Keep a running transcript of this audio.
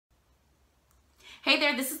Hey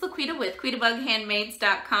there, this is LaQuita with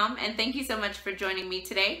QuitabugHandmades.com, and thank you so much for joining me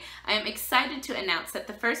today. I am excited to announce that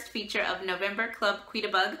the first feature of November Club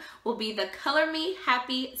Quitabug will be the Color Me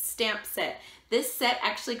Happy stamp set. This set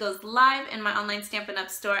actually goes live in my online Stampin'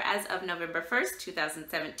 Up! Store as of November 1st,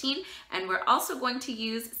 2017, and we're also going to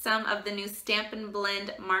use some of the new Stampin'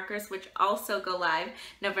 Blend markers, which also go live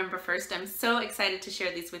November 1st. I'm so excited to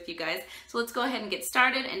share these with you guys. So let's go ahead and get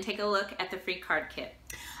started and take a look at the free card kit.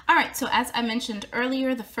 Alright, so as I mentioned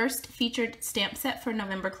earlier, the first featured stamp set for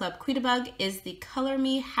November Club Quitabug is the Color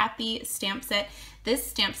Me Happy stamp set. This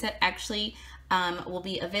stamp set actually will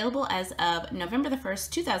be available as of November the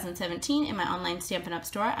 1st, 2017 in my online Stampin' Up!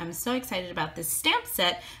 Store. I'm so excited about this stamp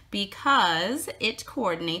set because it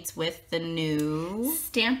coordinates with the new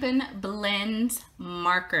Stampin' Blends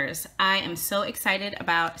markers. I am so excited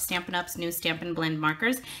about Stampin' Up's new Stampin' Blend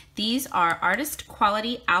markers. These are artist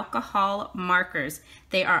quality alcohol markers.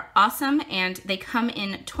 They are awesome and they come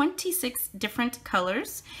in 26 different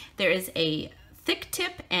colors. There is a thick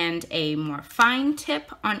tip and a more fine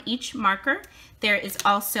tip on each marker. There is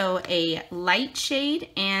also a light shade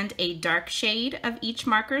and a dark shade of each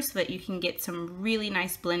marker so that you can get some really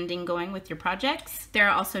nice blending going with your projects. There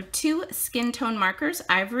are also two skin tone markers,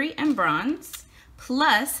 ivory and bronze.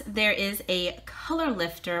 Plus there is a color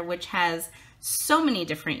lifter which has so many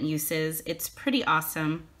different uses. It's pretty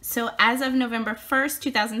awesome. So as of November 1st,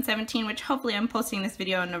 2017, which hopefully I'm posting this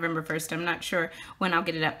video on November 1st, I'm not sure when I'll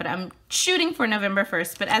get it up, but I'm shooting for November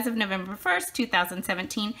 1st. But as of November 1st,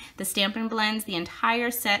 2017, the Stampin' Blends, the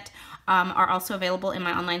entire set, are also available in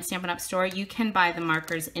my online Stampin' Up! Store. You can buy the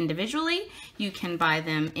markers individually. You can buy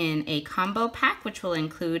them in a combo pack, which will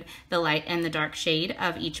include the light and the dark shade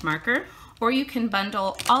of each marker. Or you can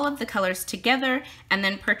bundle all of the colors together and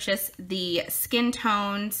then purchase the skin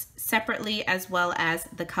tones separately as well as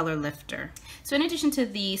the color lifter. So in addition to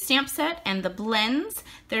the stamp set and the blends,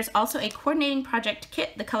 there's also a coordinating project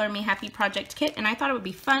kit, the Color Me Happy project kit, and I thought it would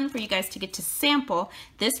be fun for you guys to get to sample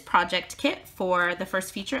this project kit for the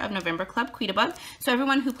first feature of November Club Quitabug. So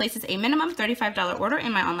everyone who places a minimum $35 order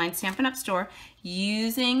in my online Stampin' Up! Store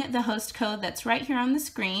using the host code that's right here on the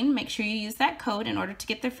screen, make sure you use that code in order to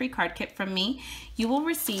get the free card kit from me. You will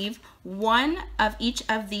receive one of each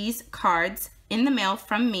of these cards in the mail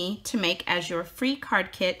from me to make as your free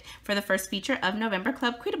card kit for the first feature of November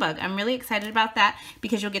Club Quitabug. I'm really excited about that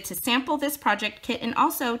because you'll get to sample this project kit and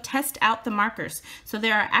also test out the markers. So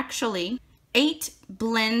there are actually 8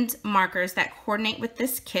 blend markers that coordinate with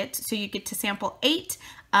this kit. So you get to sample 8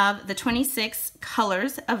 of the 26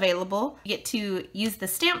 colors available. You get to use the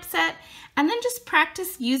stamp set and then just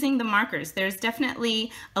practice using the markers. There's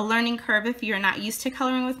definitely a learning curve if you're not used to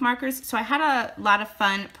coloring with markers. So I had a lot of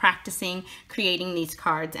fun practicing creating these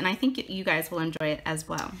cards and I think you guys will enjoy it as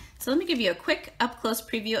well. So let me give you a quick up-close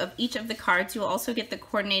preview of each of the cards. You will also get the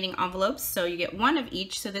coordinating envelopes, so you get one of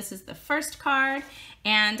each. So this is the first card,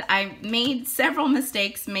 and I made several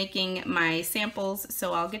mistakes making my samples,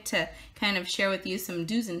 so I'll get to kind of share with you some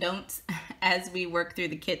do's and don'ts as we work through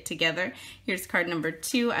the kit together. Here's card number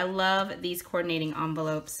 2. I love these coordinating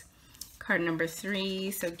envelopes. Card number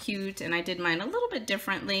 3, so cute, and I did mine a little bit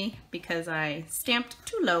differently because I stamped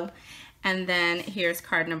too low. And then here's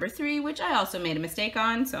card number 3, which I also made a mistake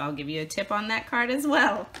on, so I'll give you a tip on that card as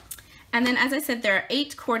well. And then, as I said, there are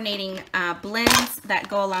 8 coordinating blends that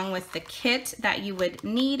go along with the kit that you would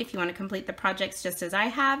need if you want to complete the projects just as I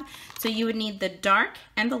have. So you would need the dark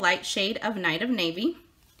and the light shade of Night of Navy,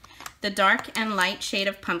 the dark and light shade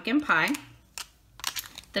of Pumpkin Pie,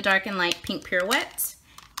 the dark and light Pink Pirouette,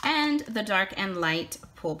 and the dark and light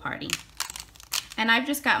Pool Party. And I've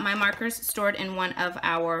just got my markers stored in one of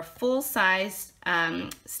our full-size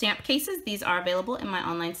stamp cases. These are available in my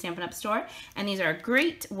online Stampin' Up! Store, and these are a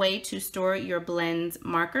great way to store your blends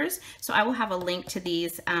markers. So I will have a link to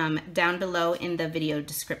these down below in the video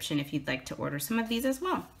description if you'd like to order some of these as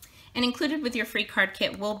well. And included with your free card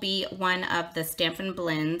kit will be one of the Stampin'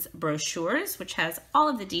 Blends brochures, which has all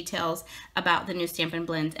of the details about the new Stampin'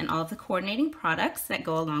 Blends and all of the coordinating products that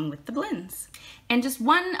go along with the blends. And just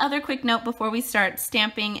one other quick note before we start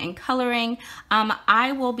stamping and coloring.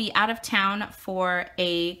 I will be out of town for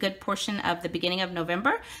a good portion of the beginning of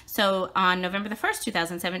November. So on November the 1st,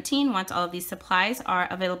 2017, once all of these supplies are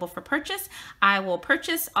available for purchase, I will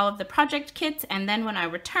purchase all of the project kits, and then when I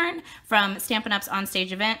return from Stampin' Up's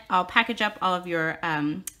onstage event, I'll package up all of your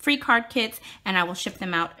free card kits and I will ship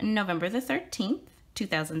them out November the 13th,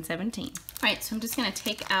 2017. All right, so I'm just gonna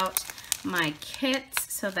take out my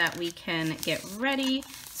kits so that we can get ready.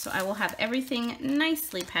 So I will have everything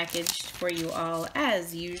nicely packaged for you all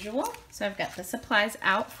as usual. So I've got the supplies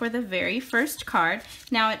out for the very first card.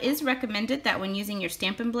 Now it is recommended that when using your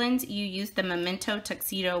Stampin' Blends, you use the Memento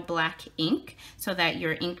Tuxedo Black ink so that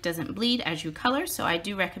your ink doesn't bleed as you color. So I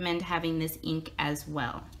do recommend having this ink as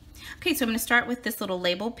well. Okay, so I'm gonna start with this little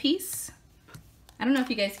label piece. I don't know if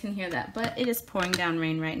you guys can hear that, but it is pouring down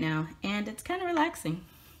rain right now and it's kind of relaxing.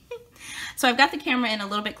 So I've got the camera in a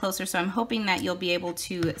little bit closer, so I'm hoping that you'll be able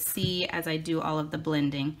to see as I do all of the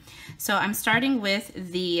blending. So I'm starting with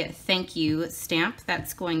the thank you stamp.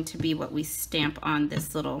 That's going to be what we stamp on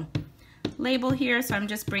this little label here. So I'm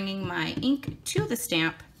just bringing my ink to the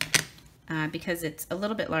stamp because it's a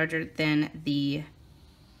little bit larger than the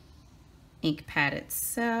ink pad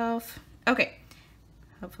itself. Okay,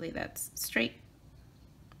 hopefully that's straight.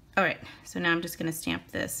 All right, so now I'm just gonna stamp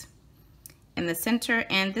this in the center,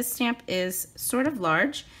 and this stamp is sort of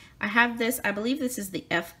large. I have this, I believe this is the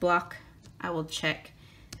F block. I will check.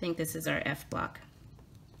 I think this is our F block.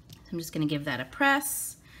 So I'm just gonna give that a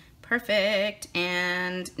press. Perfect.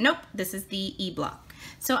 And nope, this is the E block.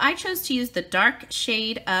 So I chose to use the dark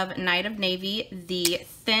shade of Night of Navy, the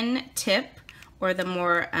thin tip or the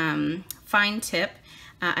more fine tip.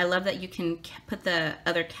 I love that you can put the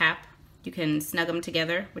other cap, you can snug them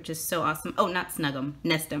together, which is so awesome. Oh, not snug them,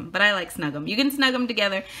 nest them, but I like snug them. You can snug them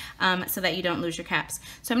together so that you don't lose your caps.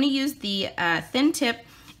 So I'm gonna use the thin tip,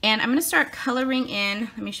 and I'm gonna start coloring in,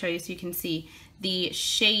 let me show you so you can see the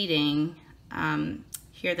shading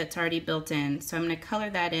here that's already built in. So I'm gonna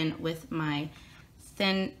color that in with my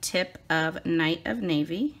thin tip of Night of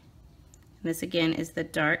Navy. And this again is the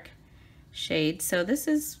dark shade. So this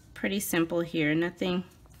is pretty simple here, nothing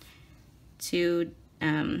too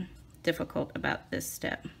difficult about this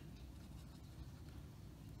step.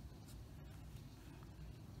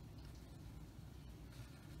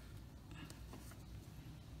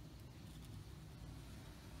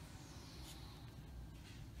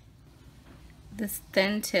 This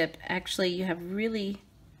thin tip, actually you have really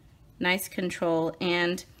nice control,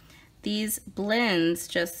 and these blends,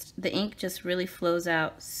 just the ink just really flows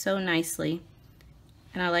out so nicely,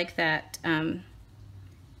 and I like that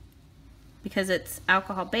because it's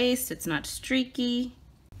alcohol based, it's not streaky.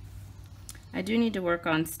 I do need to work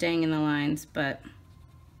on staying in the lines, but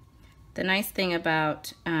the nice thing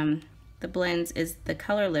about the blends is the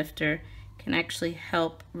color lifter can actually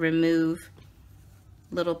help remove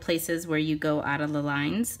little places where you go out of the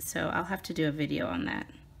lines. So I'll have to do a video on that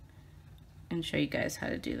and show you guys how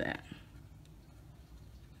to do that.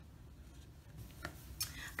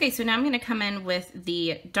 Okay, so now I'm going to come in with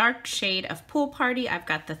the dark shade of Pool Party. I've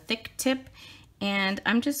got the thick tip, and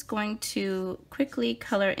I'm just going to quickly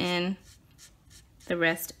color in the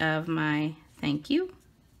rest of my thank you.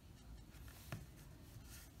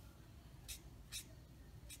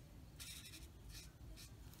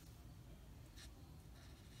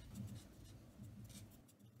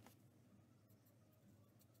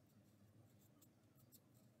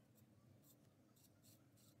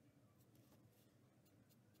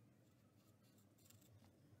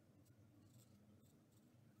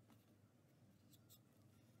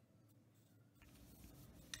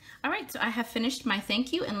 All right, so I have finished my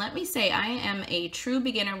thank you, and let me say I am a true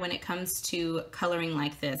beginner when it comes to coloring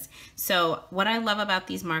like this. So what I love about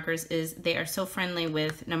these markers is they are so friendly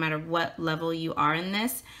with no matter what level you are in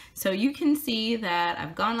this. So you can see that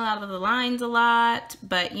I've gone out of the lines a lot,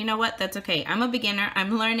 but you know what, that's okay. I'm a beginner,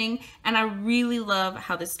 I'm learning, and I really love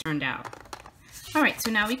how this turned out. All right,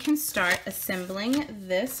 so now we can start assembling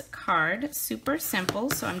this card. Super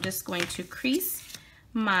simple, so I'm just going to crease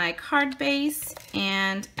my card base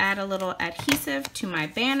and add a little adhesive to my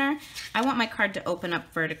banner. I want my card to open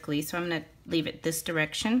up vertically, so I'm going to leave it this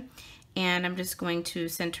direction, and I'm just going to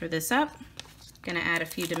center this up. I'm going to add a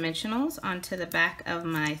few dimensionals onto the back of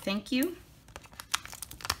my thank you.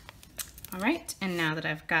 All right, and now that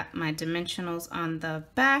I've got my dimensionals on the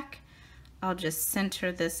back, I'll just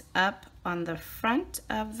center this up on the front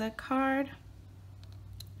of the card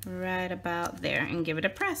right about there and give it a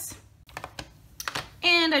press.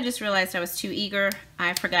 And I just realized I was too eager.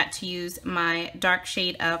 I forgot to use my dark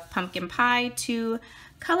shade of Pumpkin Pie to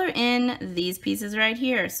color in these pieces right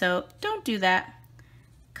here. So don't do that.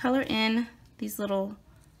 Color in these little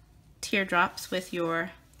teardrops with your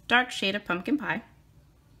dark shade of Pumpkin Pie.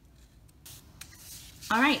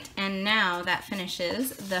 All right, and now that finishes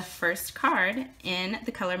the first card in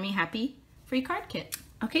the Color Me Happy free card kit.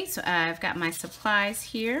 Okay, so I've got my supplies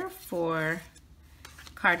here for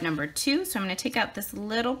card number 2. So I'm going to take out this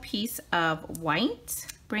little piece of white,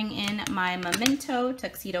 bring in my Memento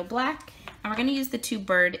Tuxedo Black, And we're going to use the two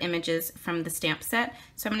bird images from the stamp set.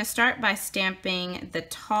 So I'm going to start by stamping the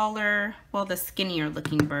taller, well, the skinnier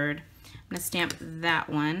looking bird. I'm going to stamp that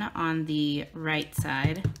one on the right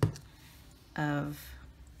side of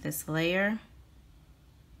this layer.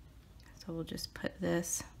 So we'll just put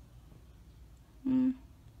this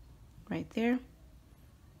right there.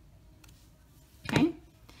 Okay,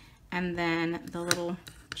 and then the little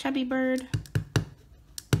chubby bird,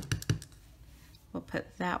 we'll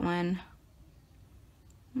put that one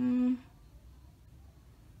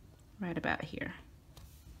right about here.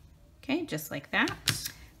 Okay, just like that.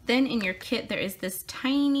 Then in your kit, there is this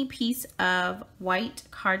tiny piece of white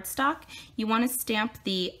cardstock. You want to stamp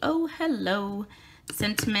the "Oh hello"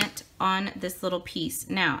 sentiment on this little piece.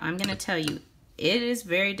 Now, I'm going to tell you, it is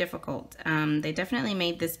very difficult. They definitely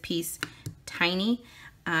made this piece tiny,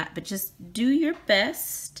 but just do your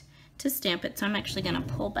best to stamp it. So I'm actually going to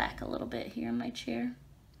pull back a little bit here in my chair.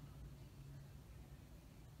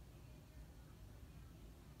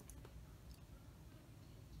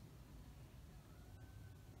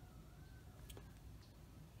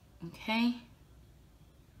 Okay.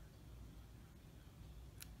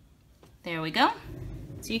 There we go.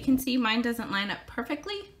 So you can see mine doesn't line up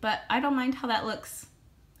perfectly, but I don't mind how that looks.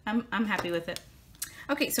 I'm happy with it.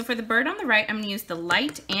 Okay, so for the bird on the right, I'm going to use the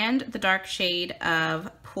light and the dark shade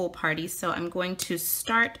of Pool Party. So I'm going to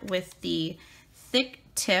start with the thick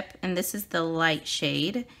tip, and this is the light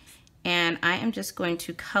shade. And I am just going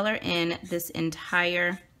to color in this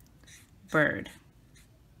entire bird.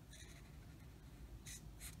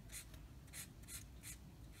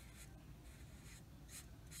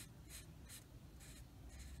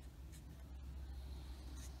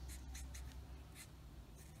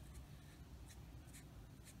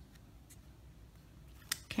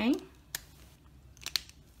 Okay,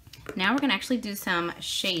 now we're going to actually do some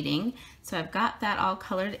shading. So I've got that all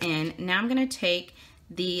colored in. Now I'm going to take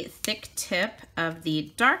the thick tip of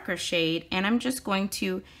the darker shade and I'm just going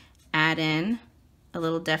to add in a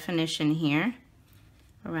little definition here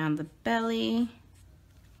around the belly,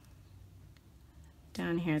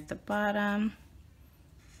 down here at the bottom,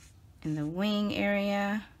 in the wing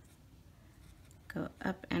area, go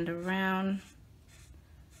up and around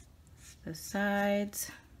the sides,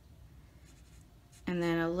 and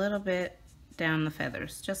then a little bit down the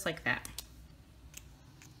feathers, just like that.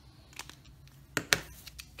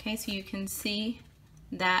 Okay, so you can see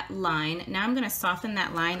that line. Now I'm going to soften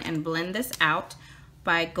that line and blend this out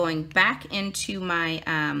by going back into my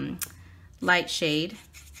light shade,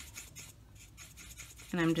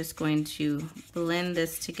 and I'm just going to blend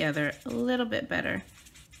this together a little bit better,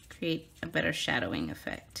 create a better shadowing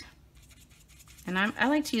effect. And I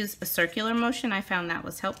like to use a circular motion. I found that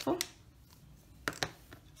was helpful.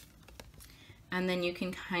 And then you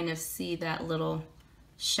can kind of see that little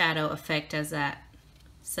shadow effect as that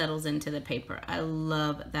settles into the paper. I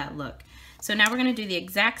love that look. So now we're going to do the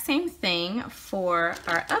exact same thing for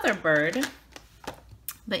our other bird,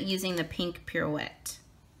 but using the pink pirouette.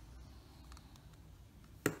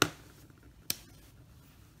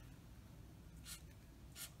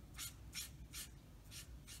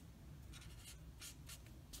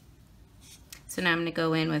 So now I'm going to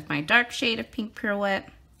go in with my dark shade of pink pirouette,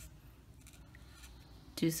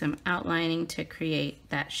 do some outlining to create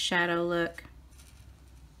that shadow look.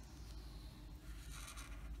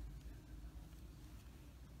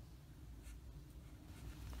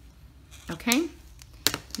 Okay,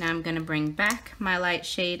 now I'm going to bring back my light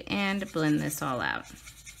shade and blend this all out.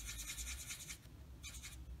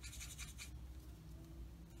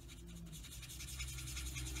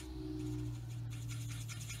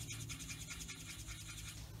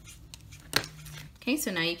 Okay,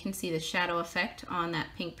 so now you can see the shadow effect on that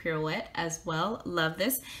pink pirouette as well. Love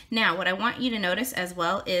this. Now, what I want you to notice as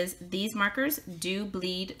well is these markers do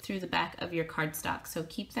bleed through the back of your cardstock. So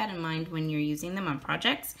keep that in mind when you're using them on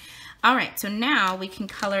projects. All right, so now we can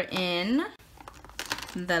color in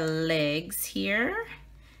the legs here.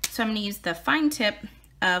 So I'm going to use the fine tip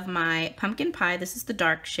of my pumpkin pie. This is the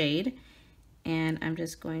dark shade. And I'm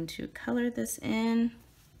just going to color this in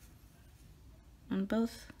on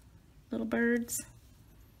both little birds.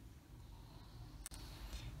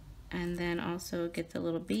 And then also get the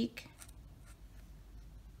little beak.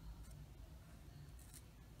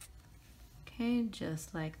 Okay,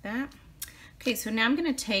 just like that. Okay, so now I'm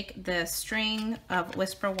going to take the string of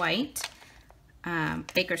Whisper White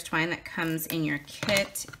baker's twine that comes in your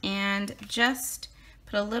kit and just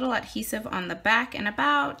put a little adhesive on the back and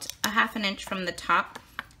about a ½ inch from the top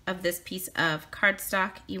of this piece of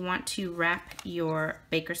cardstock. You want to wrap your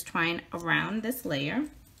baker's twine around this layer,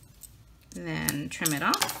 then trim it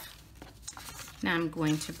off. Now I'm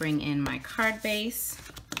going to bring in my card base,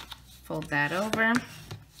 fold that over,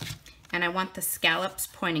 and I want the scallops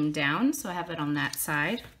pointing down, so I have it on that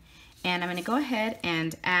side. And I'm going to go ahead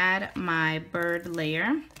and add my bird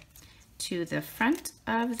layer to the front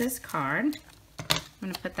of this card. I'm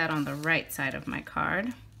going to put that on the right side of my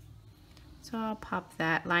card. So I'll pop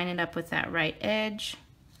that, line it up with that right edge.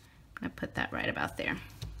 I'm going to put that right about there.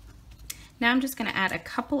 Now I'm just going to add a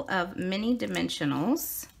couple of mini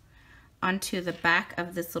dimensionals onto the back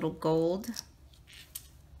of this little gold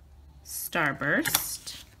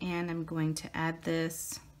starburst. And I'm going to add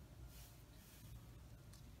this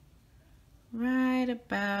right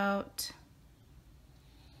about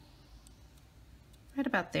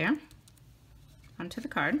there onto the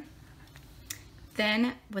card.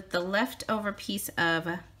 Then with the leftover piece of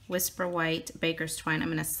Whisper White Baker's Twine, I'm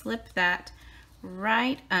going to slip that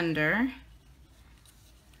right under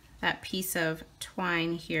that piece of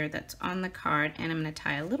twine here that's on the card, and I'm going to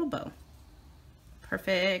tie a little bow.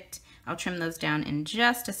 Perfect. I'll trim those down in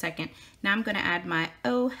just a second. Now I'm going to add my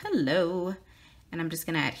oh hello, and I'm just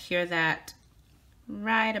going to adhere that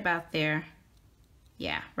right about there.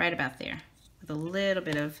 Yeah, right about there, with a little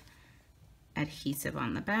bit of adhesive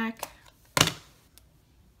on the back.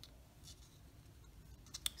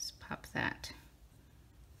 Just pop that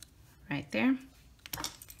right there,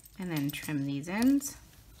 and then trim these ends.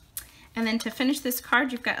 And then to finish this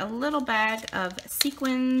card, you've got a little bag of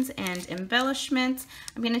sequins and embellishments.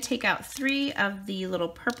 I'm going to take out 3 of the little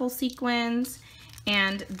purple sequins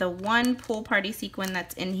and the 1 pool party sequin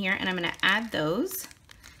that's in here, and I'm going to add those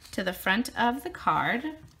to the front of the card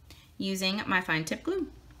using my fine tip glue.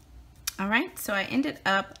 All right, so I ended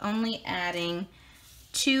up only adding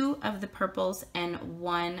 2 of the purples and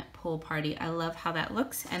 1 pool party. I love how that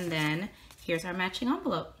looks. And then here's our matching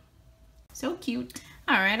envelope. So cute.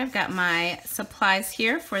 All right, I've got my supplies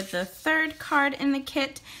here for the 3rd card in the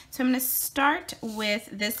kit. So I'm going to start with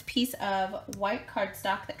this piece of white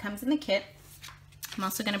cardstock that comes in the kit. I'm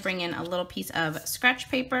also going to bring in a little piece of scratch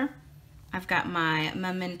paper. I've got my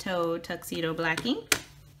Memento Tuxedo black ink.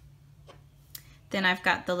 Then I've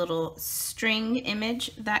got the little string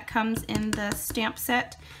image that comes in the stamp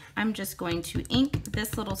set. I'm just going to ink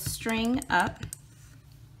this little string up,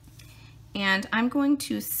 and I'm going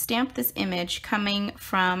to stamp this image coming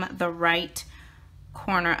from the right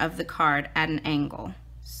corner of the card at an angle.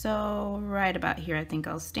 So right about here, I think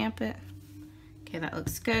I'll stamp it. Okay, that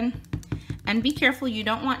looks good. And be careful, you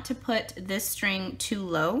don't want to put this string too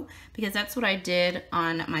low, because that's what I did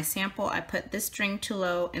on my sample. I put this string too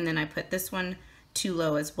low, and then I put this one too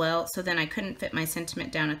low as well. So then I couldn't fit my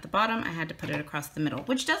sentiment down at the bottom. I had to put it across the middle,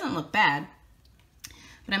 which doesn't look bad.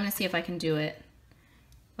 But I'm gonna see if I can do it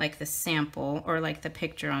like the sample or like the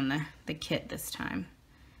picture on the kit this time.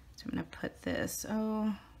 So I'm gonna put this,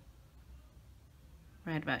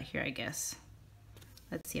 right about here, I guess.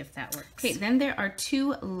 Let's see if that works. Okay, then there are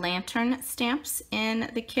 2 lantern stamps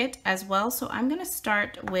in the kit as well. So I'm gonna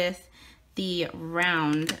start with the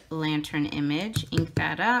round lantern image, ink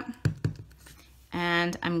that up,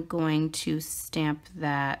 and I'm going to stamp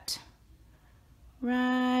that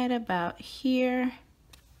right about here.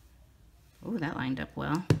 Oh, that lined up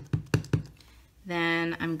well.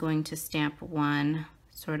 Then I'm going to stamp one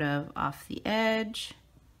sort of off the edge.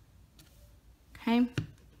 Okay.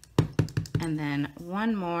 And then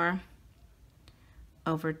one more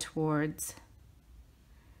over towards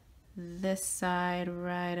this side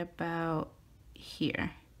right about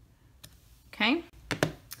here. Okay.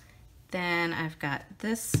 Then I've got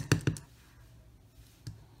this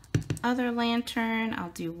other lantern. I'll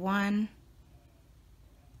do one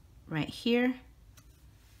right here,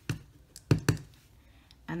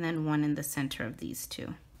 and then one in the center of these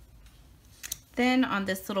 2. Then on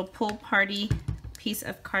this little pool party piece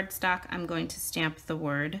of cardstock, I'm going to stamp the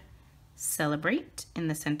word celebrate in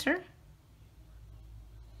the center,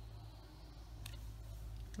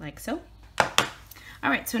 like so. All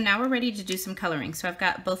right, so now we're ready to do some coloring. So I've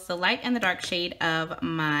got both the light and the dark shade of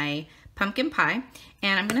my pumpkin pie,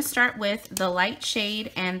 and I'm gonna start with the light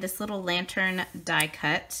shade and this little lantern die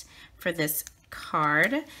cut for this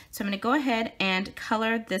card. So I'm gonna go ahead and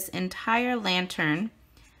color this entire lantern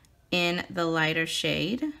in the lighter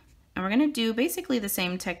shade. And we're gonna do basically the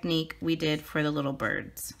same technique we did for the little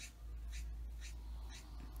birds.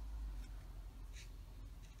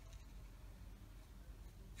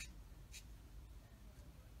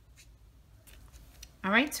 All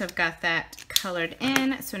right, so I've got that colored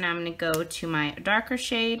in. So now I'm gonna go to my darker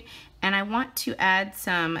shade, and I want to add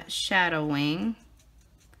some shadowing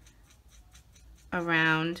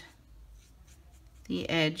around the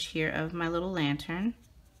edge here of my little lantern.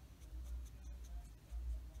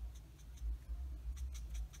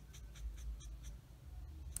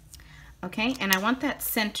 Okay, and I want that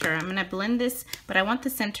center. I'm gonna blend this, but I want the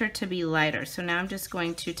center to be lighter. So now I'm just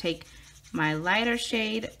going to take my lighter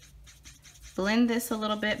shade, blend this a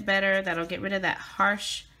little bit better. That'll get rid of that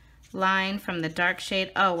harsh line from the dark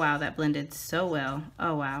shade. Oh wow, that blended so well.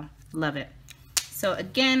 Oh wow, love it. So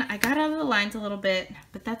again, I got out of the lines a little bit,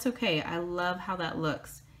 but that's okay. I love how that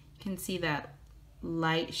looks. You can see that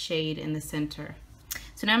light shade in the center.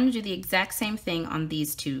 So now I'm gonna do the exact same thing on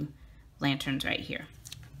these two lanterns right here.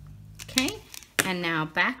 Okay, and now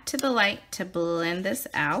back to the light to blend this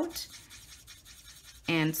out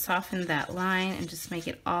and soften that line and just make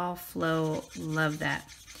it all flow. Love that.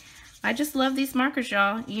 I just love these markers,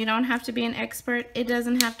 y'all. You don't have to be an expert. It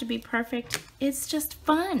doesn't have to be perfect. It's just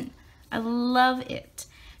fun. I love it.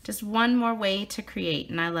 Just one more way to create,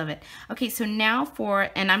 and I love it. Okay, so now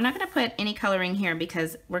and I'm not gonna put any coloring here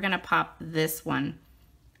because we're gonna pop this one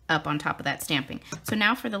up on top of that stamping. So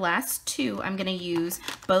now for the last two, I'm gonna use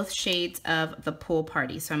both shades of the Pool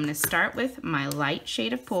Party. So I'm gonna start with my light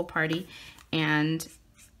shade of Pool Party and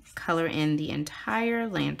color in the entire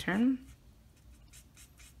lantern.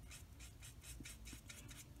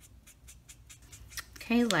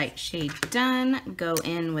 Okay, light shade done. Go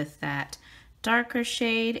in with that darker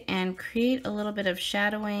shade and create a little bit of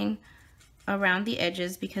shadowing around the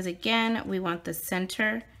edges because again, we want the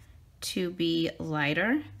center to be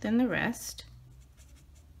lighter than the rest.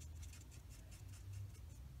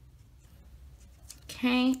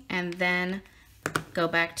 Okay, and then go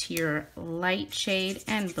back to your light shade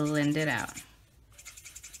and blend it out.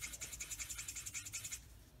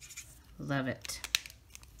 Love it.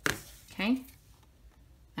 Okay,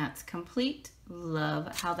 that's complete.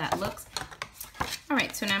 Love how that looks. All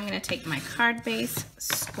right, so now I'm gonna take my card base,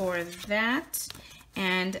 score that,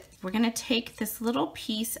 and we're gonna take this little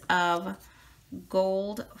piece of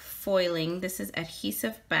gold foiling. This is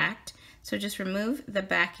adhesive backed, so just remove the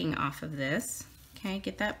backing off of this. Okay,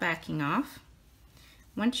 get that backing off.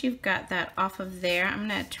 Once you've got that off of there, I'm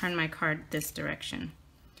gonna turn my card this direction.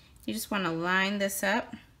 You just wanna line this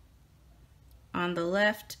up on the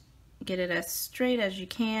left, get it as straight as you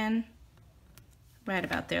can. Right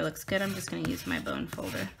about there looks good. I'm just gonna use my bone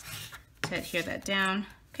folder to adhere that down.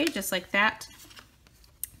 Okay, just like that.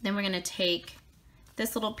 Then we're gonna take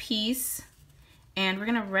this little piece and we're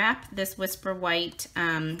gonna wrap this Whisper White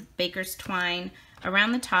baker's twine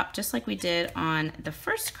around the top just like we did on the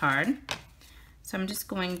first card. So I'm just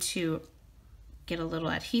going to get a little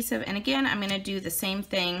adhesive, and again I'm gonna do the same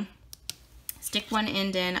thing. Stick one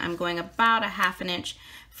end in. I'm going about 1/2 inch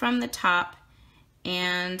from the top,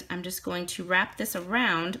 and I'm just going to wrap this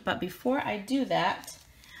around. But before I do that,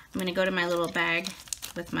 I'm gonna go to my little bag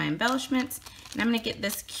with my embellishments, and I'm gonna get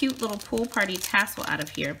this cute little Pool Party tassel out of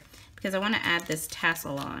here because I wanna add this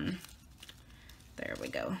tassel on. There we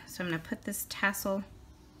go. So I'm gonna put this tassel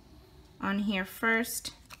on here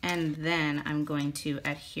first, and then I'm going to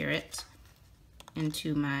adhere it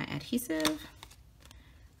into my adhesive,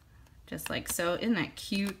 just like so. Isn't that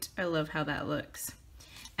cute? I love how that looks.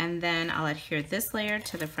 And then I'll adhere this layer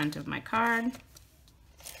to the front of my card.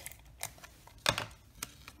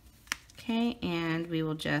 Okay, and we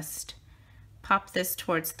will just pop this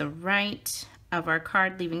towards the right of our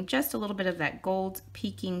card, leaving just a little bit of that gold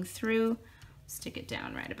peeking through. Stick it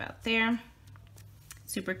down right about there.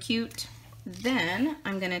 Super cute. Then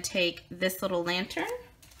I'm gonna take this little lantern,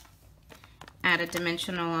 add a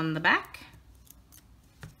dimensional on the back,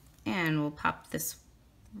 and we'll pop this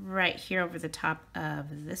right here over the top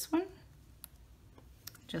of this one,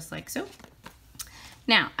 just like so.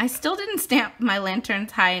 Now, I still didn't stamp my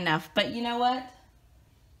lanterns high enough, but you know what?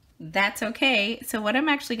 That's okay. So what I'm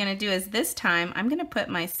actually gonna do is this time, I'm gonna put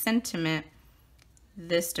my sentiment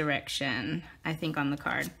this direction, I think, on the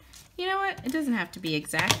card. You know what? It doesn't have to be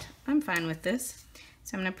exact. I'm fine with this.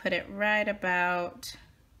 So I'm gonna put it right about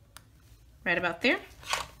there.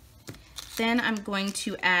 Then I'm going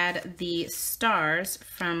to add the stars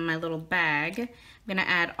from my little bag. I'm gonna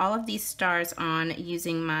add all of these stars on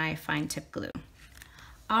using my fine tip glue.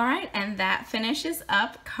 All right, and that finishes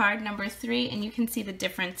up card number 3, and you can see the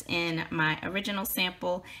difference in my original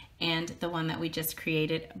sample and the one that we just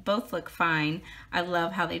created. Both look fine. I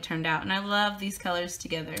love how they turned out, and I love these colors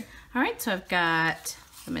together. All right, so I've got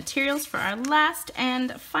the materials for our last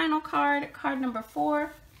and final card, card number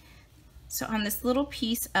 4. So on this little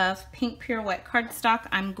piece of pink pure wet cardstock,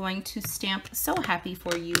 I'm going to stamp "So Happy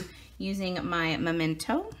For You" using my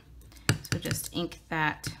Memento. So just ink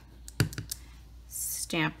that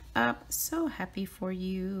stamp up, "So Happy For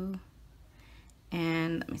You."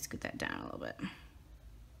 And let me scoot that down a little bit.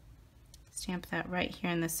 Stamp that right here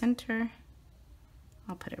in the center.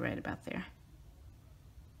 I'll put it right about there.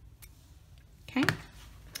 Okay.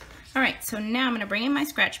 All right, so now I'm gonna bring in my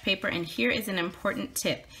scratch paper, and here is an important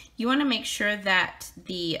tip. You wanna make sure that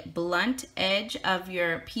the blunt edge of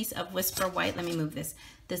your piece of Whisper White, let me move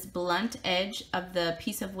this blunt edge of the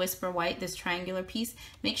piece of Whisper White, this triangular piece,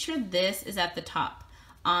 make sure this is at the top.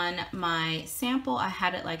 On my sample, I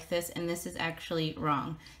had it like this, and this is actually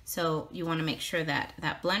wrong. So you wanna make sure that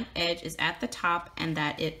that blunt edge is at the top and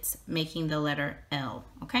that it's making the letter L,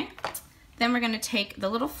 okay? Then we're gonna take the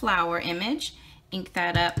little flower image, ink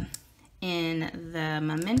that up in the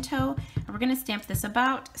memento, and we're gonna stamp this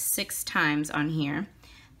about 6 times on here.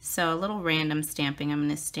 So a little random stamping. I'm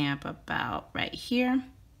gonna stamp about right here.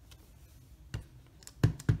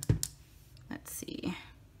 Let's see,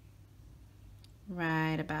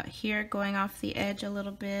 right about here, going off the edge a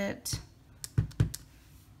little bit,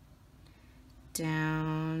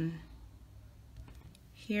 down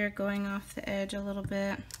here, going off the edge a little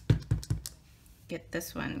bit. Get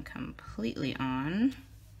this one completely on.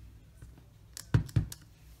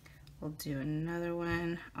 We'll do another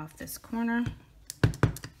one off this corner,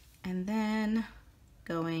 and then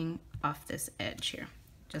going off this edge here,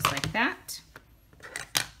 just like that.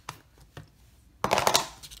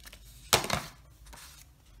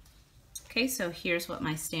 Okay, so here's what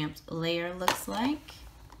my stamped layer looks like.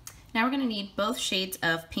 Now we're gonna need both shades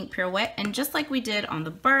of Pink Pirouette, and just like we did on the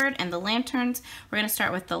bird and the lanterns, we're gonna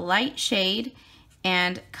start with the light shade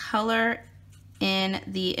and color in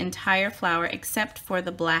the entire flower except for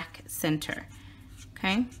the black center.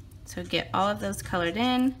 Okay, so get all of those colored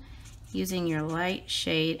in using your light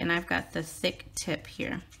shade, and I've got the thick tip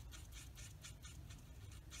here.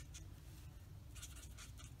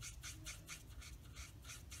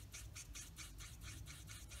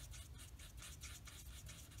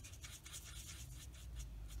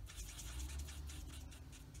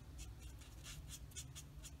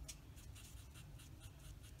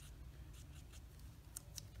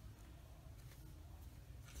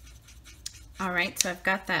 All right, so I've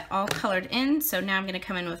got that all colored in. So now I'm gonna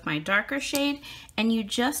come in with my darker shade, and you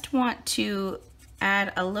just want to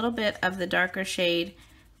add a little bit of the darker shade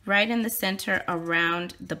right in the center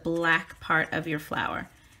around the black part of your flower.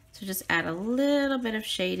 So just add a little bit of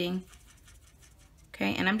shading.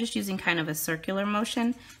 Okay, and I'm just using kind of a circular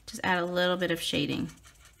motion. Just add a little bit of shading,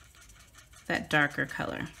 that darker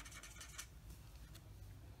color.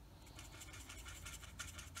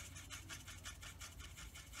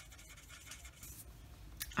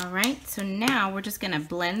 All right, so now we're just gonna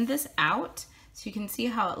blend this out. So you can see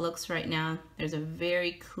how it looks right now. There's a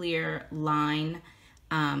very clear line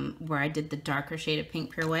where I did the darker shade of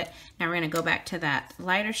Pink Pirouette. Now we're gonna go back to that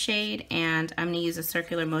lighter shade, and I'm gonna use a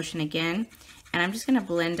circular motion again. And I'm just gonna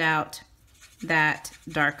blend out that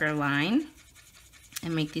darker line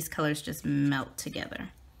and make these colors just melt together.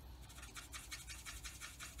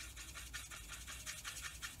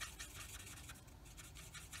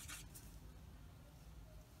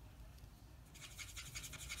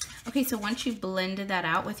 Okay, so once you've blended that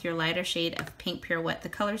out with your lighter shade of Pink Pirouette, the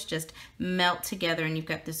colors just melt together, and you've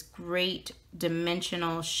got this great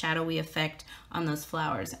dimensional shadowy effect on those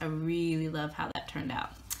flowers. I really love how that turned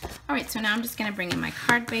out. All right, so now I'm just gonna bring in my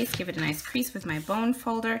card base, give it a nice crease with my bone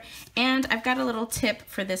folder, and I've got a little tip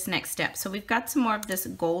for this next step. So we've got some more of this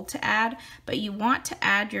gold to add, but you want to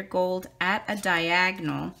add your gold at a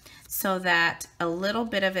diagonal so that a little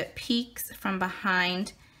bit of it peeks from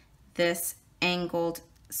behind this angled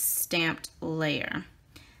stamped layer.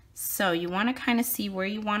 So you want to kind of see where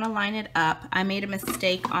you want to line it up. I made a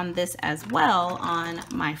mistake on this as well on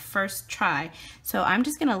my first try. So I'm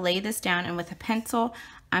just going to lay this down, and with a pencil,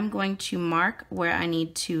 I'm going to mark where I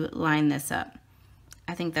need to line this up.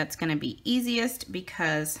 I think that's going to be easiest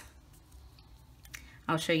because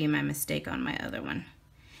I'll show you my mistake on my other one.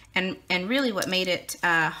 And really what made it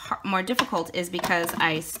more difficult is because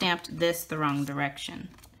I stamped this the wrong direction.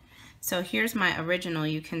 So here's my original.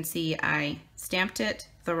 You can see I stamped it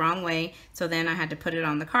the wrong way, so then I had to put it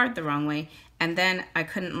on the card the wrong way, and then I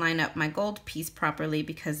couldn't line up my gold piece properly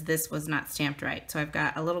because this was not stamped right. So I've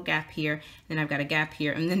got a little gap here, then I've got a gap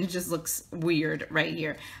here, and then it just looks weird right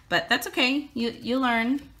here. But that's okay, you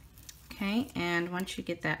learn. Okay, and once you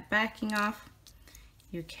get that backing off,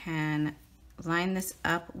 you can line this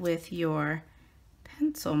up with your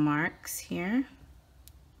pencil marks here.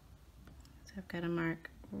 So I've got a mark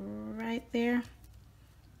right there.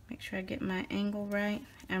 Make sure I get my angle right,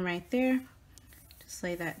 and right there. Just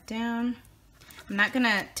lay that down. I'm not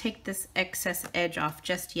gonna take this excess edge off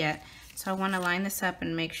just yet, so I want to line this up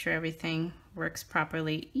and make sure everything works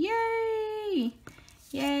properly. Yay!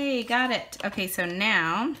 Yay, got it. Okay, so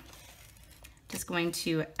now just going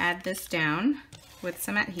to add this down with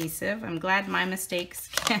some adhesive. I'm glad my mistakes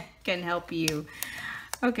can help you.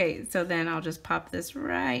 Okay, so then I'll just pop this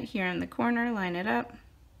right here in the corner, line it up,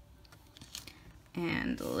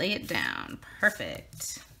 and lay it down.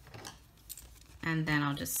 Perfect. And then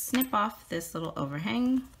I'll just snip off this little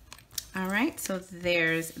overhang. All right, so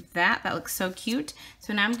there's that. That looks so cute.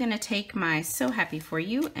 So now I'm gonna take my So Happy For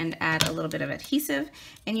You and add a little bit of adhesive.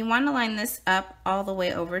 And you wanna line this up all the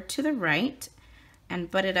way over to the right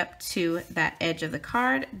and butt it up to that edge of the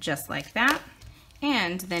card, just like that.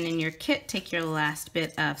 And then in your kit, take your last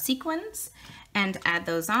bit of sequins and add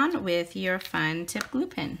those on with your fun tip glue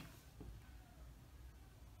pen.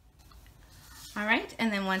 All right,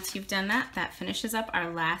 and then once you've done that, that finishes up our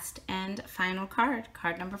last and final card,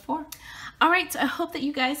 card number 4. All right, so I hope that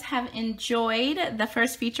you guys have enjoyed the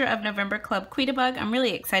first feature of November Club Quitabug. I'm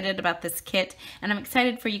really excited about this kit, and I'm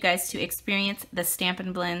excited for you guys to experience the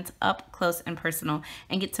Stampin' Blends up close and personal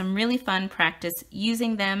and get some really fun practice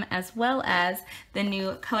using them, as well as the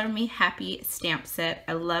new Color Me Happy stamp set.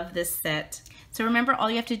 I love this set. So remember, all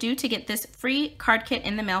you have to do to get this free card kit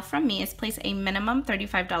in the mail from me is place a minimum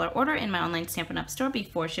 $35 order in my online Stampin' Up! Store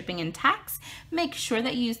before shipping and tax. Make sure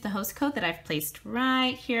that you use the host code that I've placed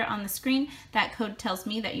right here on the screen. That code tells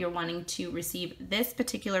me that you're wanting to receive this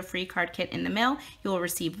particular free card kit in the mail. You will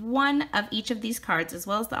receive one of each of these cards as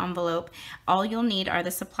well as the envelope. All you'll need are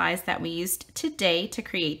the supplies that we used today to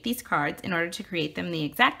create these cards in order to create them the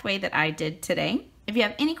exact way that I did today. If you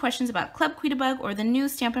have any questions about Club Quitabug or the new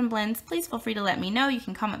Stampin' Blends, please feel free to let me know. You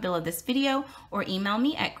can comment below this video or email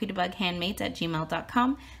me at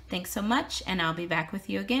quitabughandmaids@gmail.com. Thanks so much, and I'll be back with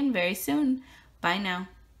you again very soon. Bye now.